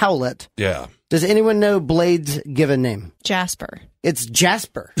 James Howlett. yeah. Does anyone know Blade's given name? Jasper. It's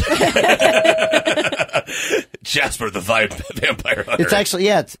Jasper. Jasper the Vampire Hunter.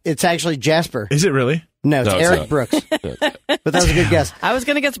 It's actually Jasper. Is it really? No, it's No, it's Eric not. Brooks. But that was a good guess. I was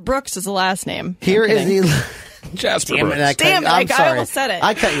gonna guess Brooks as the last name. Here I'm is kidding. the. Jasper Damn it! Brooks. Damn it, I'm I sorry. almost said it.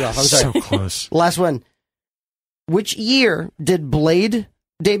 I cut you off. I'm sorry. So close. Last one. Which year did Blade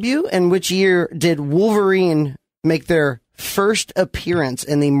debut, and which year did Wolverine make their first appearance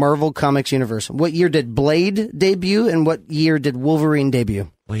in the Marvel Comics universe? What year did Blade debut, and what year did Wolverine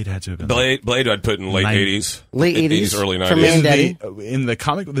debut? Blade had to have been. Blade I'd put in late 80s. Late 80s, early from 90s. Mandaddy. In the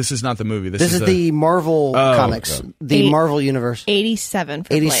comic, this is not the movie. This is the Marvel Comics, okay. the Marvel universe. 87 for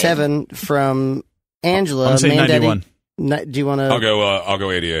Blade. 87 from Angela. I'm saying Mandaddy. 91. Do you want to? I'll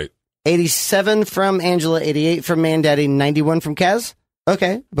go 88. 87 from Angela, 88 from Mandaddy, 91 from Kaz.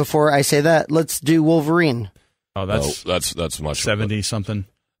 Okay, before I say that, let's do Wolverine. Oh, that's That's much 70 something.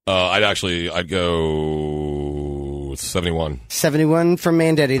 I'd go 71. 71 from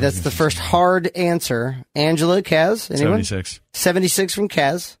Mandaddy. That's the first hard answer. Angela, Kaz, anyone? 76. 76 from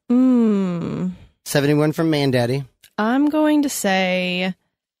Kaz. 71 from Mandaddy. I'm going to say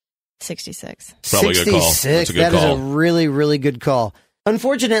 66. Probably a good call. 66. That's a good That is call. a really, really good call.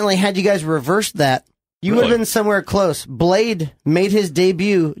 Unfortunately, had you guys reversed that, you would have Really? been somewhere close. Blade made his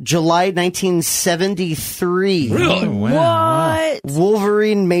debut July 1973. Really? What?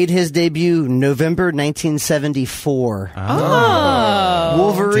 Wolverine made his debut November 1974. Oh.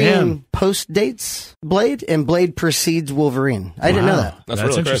 Wolverine damn. post dates Blade, and Blade precedes Wolverine. I didn't know that. That's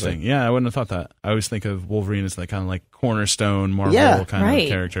really interesting. crazy. Yeah, I wouldn't have thought that. I always think of Wolverine as the kind of like cornerstone Marvel Yeah, kind Right. of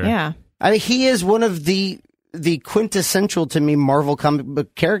character. Yeah. I mean, he is one of the quintessential to me Marvel comic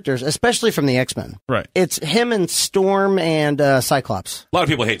book characters, especially from the X-Men. Right. It's him and Storm and Cyclops. A lot of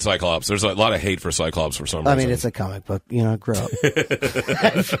people hate Cyclops. There's a lot of hate for Cyclops for some reason. I mean, it's a comic book. Grow up.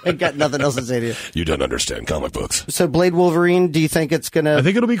 I got nothing else to say to you. You don't understand comic books. So, Blade Wolverine, do you think it's going I to...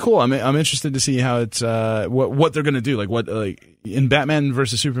 think it'll be cool. I'm interested to see how it's what they're gonna do. Like what in Batman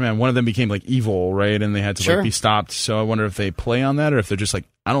versus Superman, one of them became like evil, right? And they had to Sure. like be stopped. So I wonder if they play on that or if they're just like,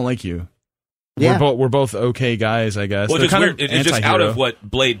 I don't like you. Yeah. We're both okay guys, I guess. Well, They're it's kind weird. of It's just out anti-hero. of what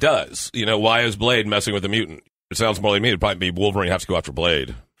Blade does. You know, why is Blade messing with the mutant? It sounds more like me. It'd probably be Wolverine has to go after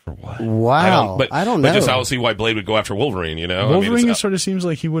Blade. For what? Wow. I don't know. But just I don't see why Blade would go after Wolverine, you know? Wolverine it's sort of seems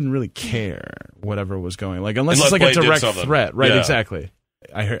like he wouldn't really care whatever was going. Like unless it's like Blade a did direct something. threat. Right, Yeah. exactly.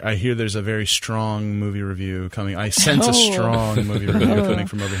 I hear there's a very strong movie review coming. I sense a strong movie review coming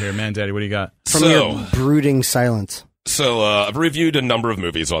from over here. Mandaddy, what do you got? From your brooding silence. So I've reviewed a number of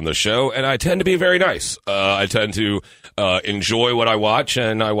movies on this show, and I tend to be very nice. I tend to enjoy what I watch,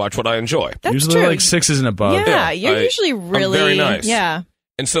 and I watch what I enjoy. That's Usually true. like 6s and above. Yeah, you're usually really I'm very nice. Yeah.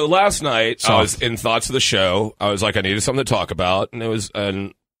 And so last night, Soft. I was in thoughts of the show. I was like, I needed something to talk about,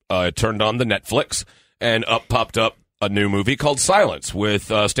 and I turned on the Netflix, and up popped up a new movie called Silence with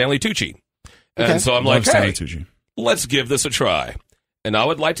Stanley Tucci. Okay. And so I'm Love like, hey, Stanley Tucci. let's give this a try. And I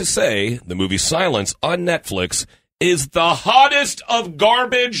would like to say the movie Silence on Netflix is the hottest of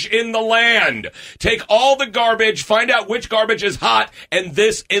garbage in the land. Take all the garbage, find out which garbage is hot, and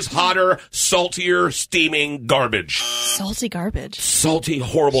this is hotter, saltier, steaming garbage. Salty garbage. Salty,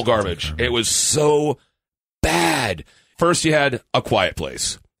 horrible garbage. It was so bad. First, you had A Quiet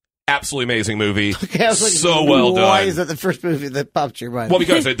Place. Absolutely amazing movie. Okay, I was like, so well done. Why is that the first movie that popped to your mind? Well,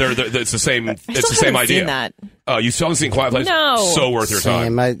 because it's the same. It's the same idea. Seen that. You still haven't seen Quiet Place? No. So worth your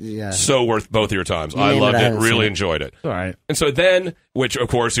time. Yeah. So worth both of your times. I Name it, loved I it. haven't seen Really it. enjoyed it. All right. And so then, which of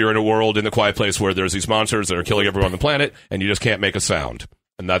course you're in a world in the Quiet Place where there's these monsters that are killing everyone on the planet, and you just can't make a sound.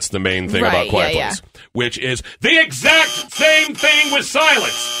 And that's the main thing Right, about Quiet yeah, Place, which is the exact same thing with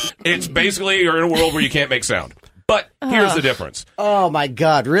Silence. It's basically you're in a world where you can't make sound. But here's the difference. Oh my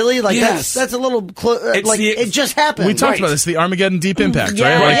God! Really? Like Yes. that's a little It's like the- it just happened. We talked Right. about this, the Armageddon Deep Impact,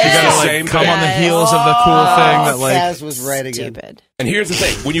 Yeah. right? Like you Yes. gotta like Same come thing. on the heels of the cool thing that like Kaz was right again. Stupid. And here's the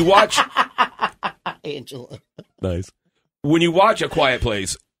thing: when you watch, Angela. nice. When you watch A Quiet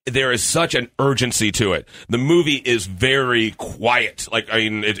Place, there is such an urgency to it. The movie is very quiet. Like, I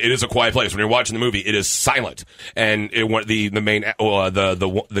mean, it is a quiet place. When you're watching the movie, it is silent. And the main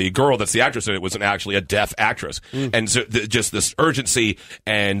the girl that's the actress in it wasn't actually a deaf actress. And so just this urgency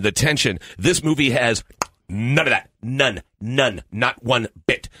and the tension. This movie has none of that. None. Not one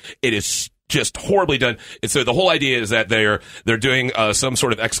bit. It is just horribly done. And so the whole idea is that they're doing some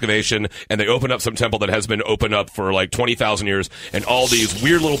sort of excavation, and they open up some temple that has been open up for like 20,000 years, and all these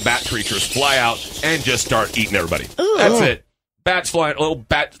weird little bat creatures fly out and just start eating everybody. That's it. Bats flying, little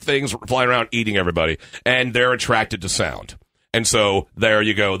bat things flying around eating everybody, and they're attracted to sound. And so there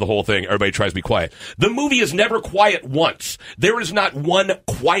you go, the whole thing. Everybody tries to be quiet. The movie is never quiet once. There is not one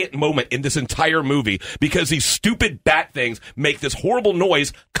quiet moment in this entire movie because these stupid bat things make this horrible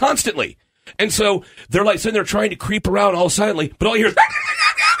noise constantly. And so they're like sitting there trying to creep around all silently, but all you hear is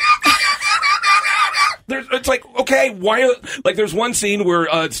it's like, okay, why? Like, there's one scene where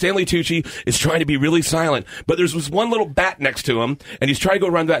Stanley Tucci is trying to be really silent, but there's this one little bat next to him, and he's trying to go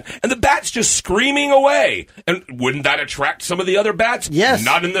around that, and the bat's just screaming away. And wouldn't that attract some of the other bats? Yes.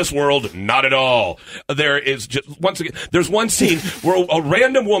 Not in this world, not at all. There is just, once again, there's one scene where a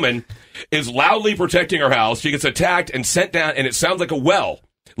random woman is loudly protecting her house. She gets attacked and sent down, and it sounds like a well.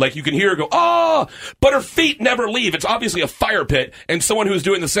 Like, you can hear her go, oh, but her feet never leave. It's obviously a fire pit, and someone who's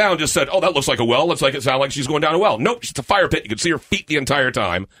doing the sound just said, oh, that looks like a well. Looks like it sounds like she's going down a well. Nope, it's a fire pit. You can see her feet the entire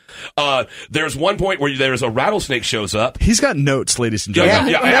time. There's one point where there's a rattlesnake shows up. he's got notes, ladies and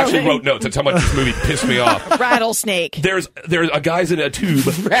gentlemen. Yeah, I actually wrote notes. That's how much this movie pissed me off. Rattlesnake. There's a guy's in a tube,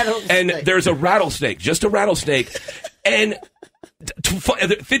 and there's a rattlesnake, just a rattlesnake, and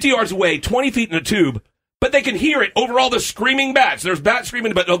 50 yards away, 20 feet in a tube, but they can hear it over all the screaming bats. There's bats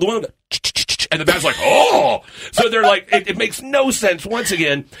screaming, but the one, and the bat's like, oh! So they're like, it makes no sense. Once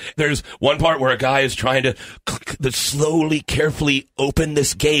again, there's one part where a guy is trying to slowly, carefully open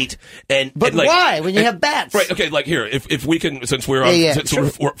this gate, But like, why? When you have bats? Right, okay, like here, if we can, since we're on, since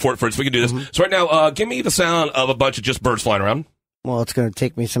we're for Fritz, we can do this. So right now, give me the sound of a bunch of just birds flying around. Well, it's going to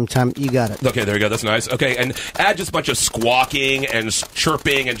take me some time. You got it. Okay, there you go. That's nice. Okay, and add just a bunch of squawking and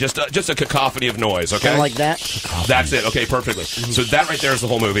chirping and just a cacophony of noise. Okay, Kinda like that. That's it. Okay, perfectly. So that right there is the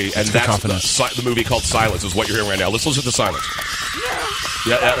whole movie, and that's the movie called Silence is what you're hearing right now. Let's listen to Silence.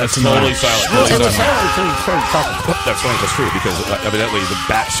 Yeah, that's totally silent. It was silent until you started talking. That's right. That's true because evidently the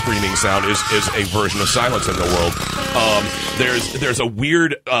bat screaming sound is a version of silence in the world. There's a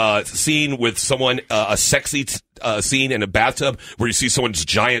weird scene with someone, a sexy scene in a bathtub where you see someone's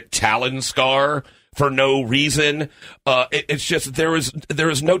giant talon scar for no reason. It's just there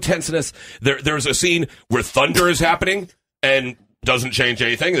is no tenseness. There's a scene where thunder is happening and doesn't change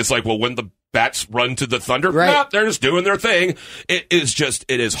anything. It's like, well, when the bats run to the thunder, right. They're just doing their thing. It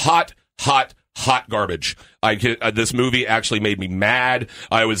is hot, hot garbage. This movie actually made me mad.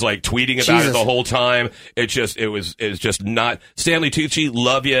 I was like tweeting about it the whole time. It's just not. Stanley Tucci,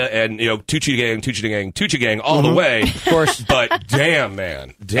 love you, and Tucci gang, all the way. Of course. But damn,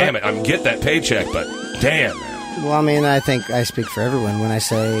 man, damn it, I'm get that paycheck, but damn, man. Well, I mean, I think I speak for everyone when I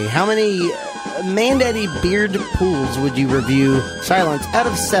say, how many Mandaddy beard pools would you review Silence out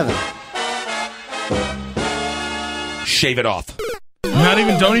of 7? Shave it off.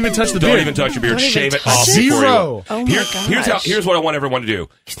 Don't even touch the beard. Don't even touch your beard. Shave it off. 0. Oh my gosh. Here's what I want everyone to do.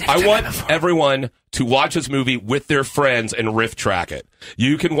 I want everyone to watch this movie with their friends and riff track it.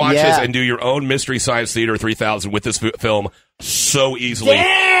 You can watch this and do your own Mystery Science Theater 3000 with this film so easily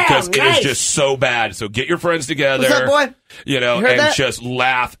because it is just so bad. So get your friends together. What's up, boy? And just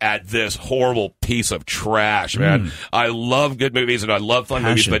laugh at this horrible piece of trash, man. I love good movies and I love fun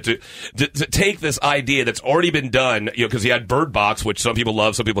movies, but to take this idea that's already been done, because he had Bird Box, which some people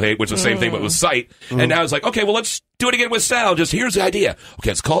love, some people hate, which is the same thing, but with Sight. And now it's like, okay, well, let's do it again with sound. Just here's the idea.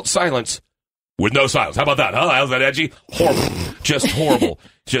 Okay, it's called Silence with no silence. How about that? Huh? How's that edgy? Horrible. Just horrible.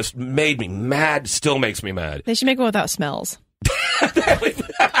 Just made me mad. Still makes me mad. They should make one without smells.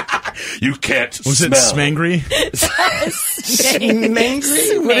 You can't Was smell. it Smangry?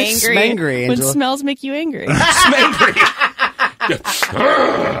 Smangry? What is Smangry, When Angela? smells make you angry. Smangry.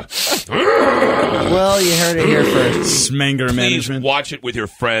 Well, you heard it here first. Smanger Please management. watch it with your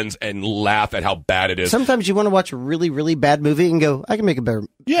friends and laugh at how bad it is. Sometimes you want to watch a really, really bad movie and go, I can make a better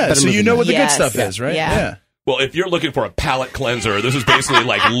So movie you know than what the that. good stuff is, right? Yeah. Well, if you're looking for a palate cleanser, this is basically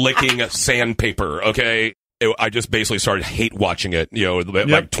like licking sandpaper, okay? I just basically started hate watching it,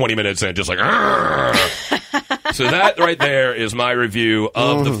 like 20 minutes in, just like, So that right there is my review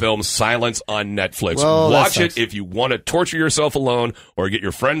of the film Silence on Netflix. Well, watch it if you want to torture yourself alone or get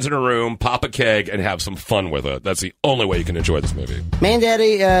your friends in a room, pop a keg, and have some fun with it. That's the only way you can enjoy this movie.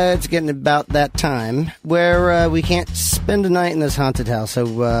 Mandaddy, it's getting about that time where we can't spend a night in this haunted house.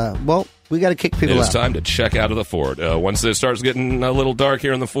 So, we got to kick people out. It's time to check out of the fort. Once it starts getting a little dark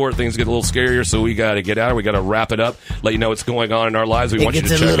here in the fort, things get a little scarier, so we got to get out. We got to wrap it up, let you know what's going on in our lives. We want you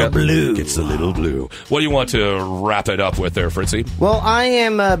to check out. Blue. It gets a little blue. What do you want to wrap it up with there, Fritzy? Well, I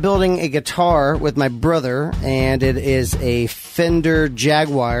am building a guitar with my brother, and it is a Fender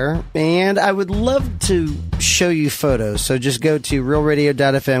Jaguar, and I would love to show you photos. So just go to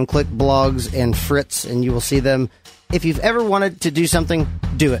realradio.fm, click blogs and Fritz, and you will see them. If you've ever wanted to do something,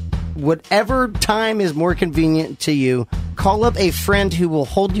 do it. Whatever time is more convenient to you, call up a friend who will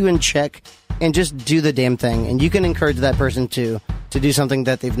hold you in check and just do the damn thing. And you can encourage that person to do something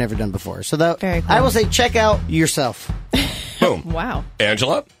that they've never done before. So Very cool. I will say check out yourself. Boom. Wow.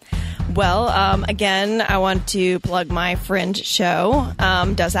 Angela? Well, again, I want to plug my Fringe show.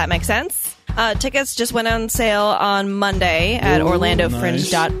 Does that make sense? Tickets just went on sale on Monday at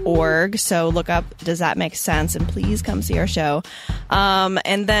orlandofringe.org. So look up Does That Make Sense? And please come see our show.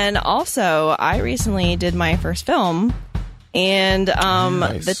 And then also, I recently did my first film. And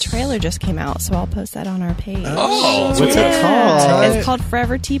the trailer just came out, so I'll post that on our page. Oh, What's it called? It's called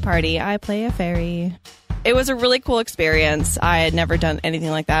Forever Tea Party. I play a fairy. It was a really cool experience. I had never done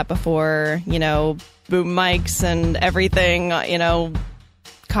anything like that before. Boom mics and everything,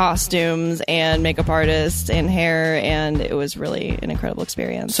 costumes and makeup artists and hair, and it was really an incredible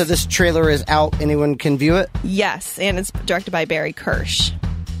experience. So this trailer is out. Anyone can view it? Yes, and it's directed by Barry Kirsch.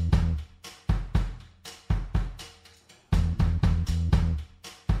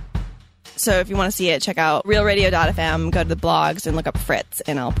 So if you want to see it, check out realradio.fm, go to the blogs, and look up Fritz,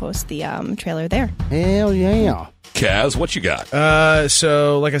 and I'll post the trailer there. Hell yeah. Kaz, what you got?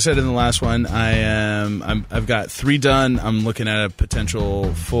 So like I said in the last one, I've got 3 done. I'm looking at a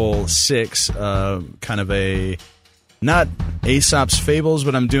potential full 6, kind of a not Aesop's Fables,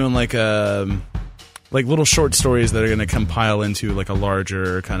 but I'm doing like little short stories that are going to compile into like a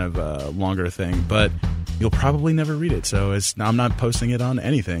larger kind of longer thing. But you'll probably never read it, so I'm not posting it on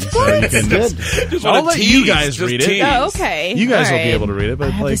anything. So you can. I'll let you guys read it. Oh, okay. You guys All will be right. able to read it, but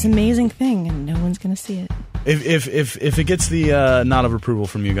I have this amazing thing, and no one's going to see it. If it gets the nod of approval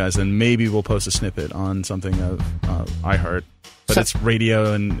from you guys, then maybe we'll post a snippet on something of iHeart. But it's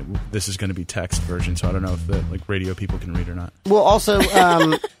radio, and this is going to be text version, so I don't know if the radio people can read or not. Well, also,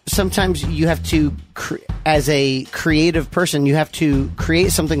 sometimes you have to, as a creative person, you have to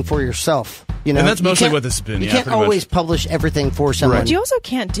create something for yourself. And that's mostly what this has been. You can't always publish everything for someone. But you also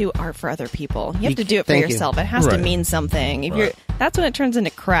can't do art for other people. You have to do it for yourself. It has to mean something. If that's when it turns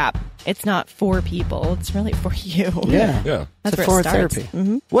into crap. it's not for people. It's really for you. Yeah. That's where for it starts. therapy.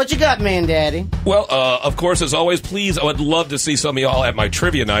 Mm-hmm. What you got, Mandaddy? Well, of course, as always, please, I would love to see some of y'all at my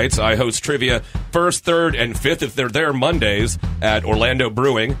trivia nights. I host trivia 1st, 3rd, and 5th if they're there Mondays at Orlando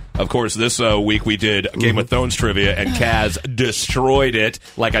Brewing. Of course, this week we did Game of Thrones trivia, and Kaz destroyed it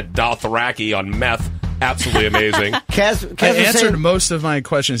like a Dothraki on meth. Absolutely amazing. Kaz I answered most of my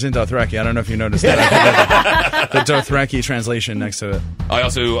questions in Dothraki. I don't know if you noticed that. The Dothraki translation next to it. I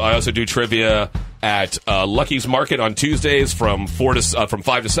also do trivia at Lucky's Market on Tuesdays from 5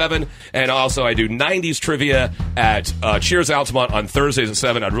 to 7, and also I do 90s trivia at Cheers Altamont on Thursdays at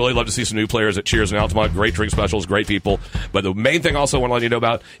 7. I'd really love to see some new players at Cheers and Altamont. Great drink specials, great people. But the main thing also I want to let you know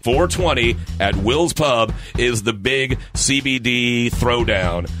about, 420 at Will's Pub is the big CBD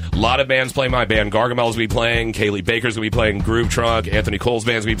throwdown. A lot of bands playing. My band Gargamel's going to be playing. Kaylee Baker's going to be playing. Groove Trunk. Anthony Cole's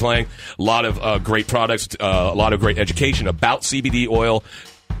band's going to be playing. A lot of great products, a lot of great education about CBD oil.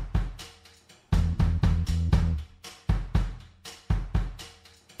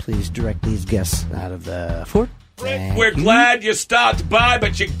 Please direct these guests out of the fort. We're glad you stopped by,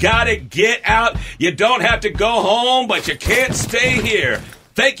 but you gotta get out. You don't have to go home, but you can't stay here.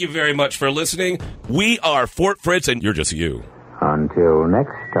 Thank you very much for listening. We are Fort Fritz, and you're just you. Until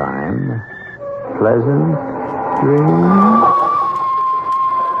next time, pleasant dreams.